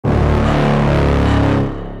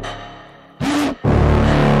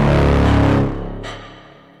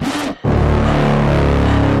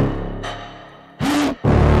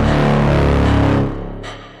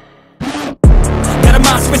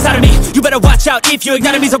watch out if your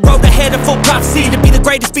enemy's a road ahead of full prophecy to be the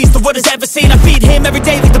greatest beast the world has ever seen. I feed him every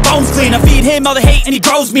day like the bones clean. I feed him all the hate and he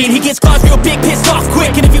grows mean. He gets claws real big, pissed off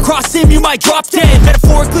quick, and if you cross him you might drop dead.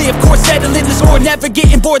 Metaphorically, of course, settling the score, never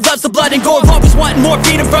getting bored, loves the blood and gore, always wanting more,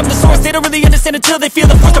 freedom from the source. They don't really understand until they feel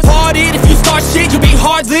the force to part it. If you start shit, you'll be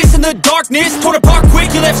heartless in the darkness, torn apart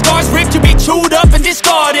quick, you left scars ripped, you'll be chewed up and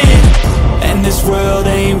discarded. And this world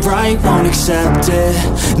ain't right, won't accept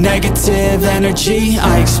it. Negative energy,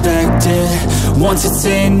 I expect it. Once it's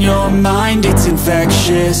in your mind, it's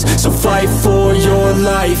infectious. So fight for your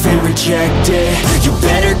life and reject it. You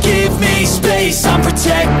better give me space, I'm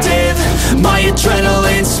protective. My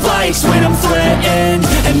adrenaline spikes when I'm threatened.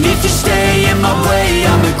 And if you stay in my way,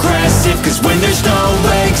 I'm aggressive. Cause when there's no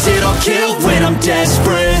exit, I'll kill when I'm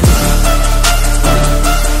desperate.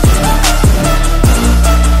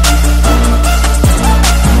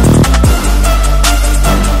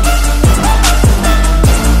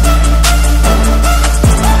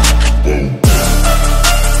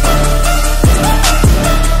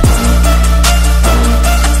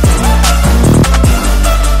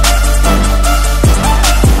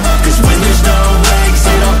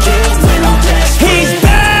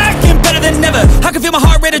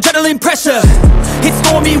 Adrenaline pressure, it's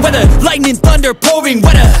stormy weather, lightning, thunder, pouring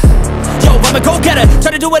weather. Yo, I'm a go-getter, try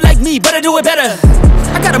to do it like me, but I do it better.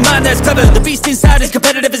 I got a mind that's clever, the beast inside is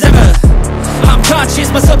competitive as ever. I'm conscious,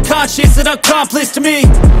 my subconscious, an accomplice to me.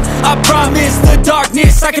 I promise the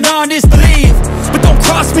darkness, I can honest believe. But don't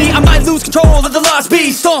cross me, I might lose control of the lost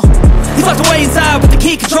beast. He's locked away inside with the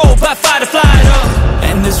key control by fight or flight.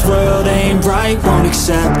 And this world ain't right, won't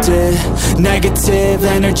accept it. Negative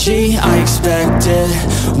energy, I expect it.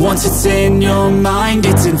 Once it's in your mind,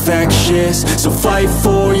 it's infectious. So fight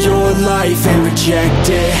for your life and reject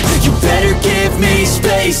it. You better give me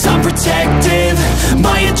space, I'm protective.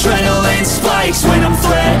 My adrenaline spikes when I'm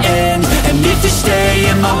threatened. And if you stay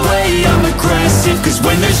in my way, I'm aggressive. Cause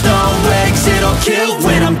when there's no exit, I'll kill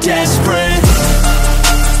when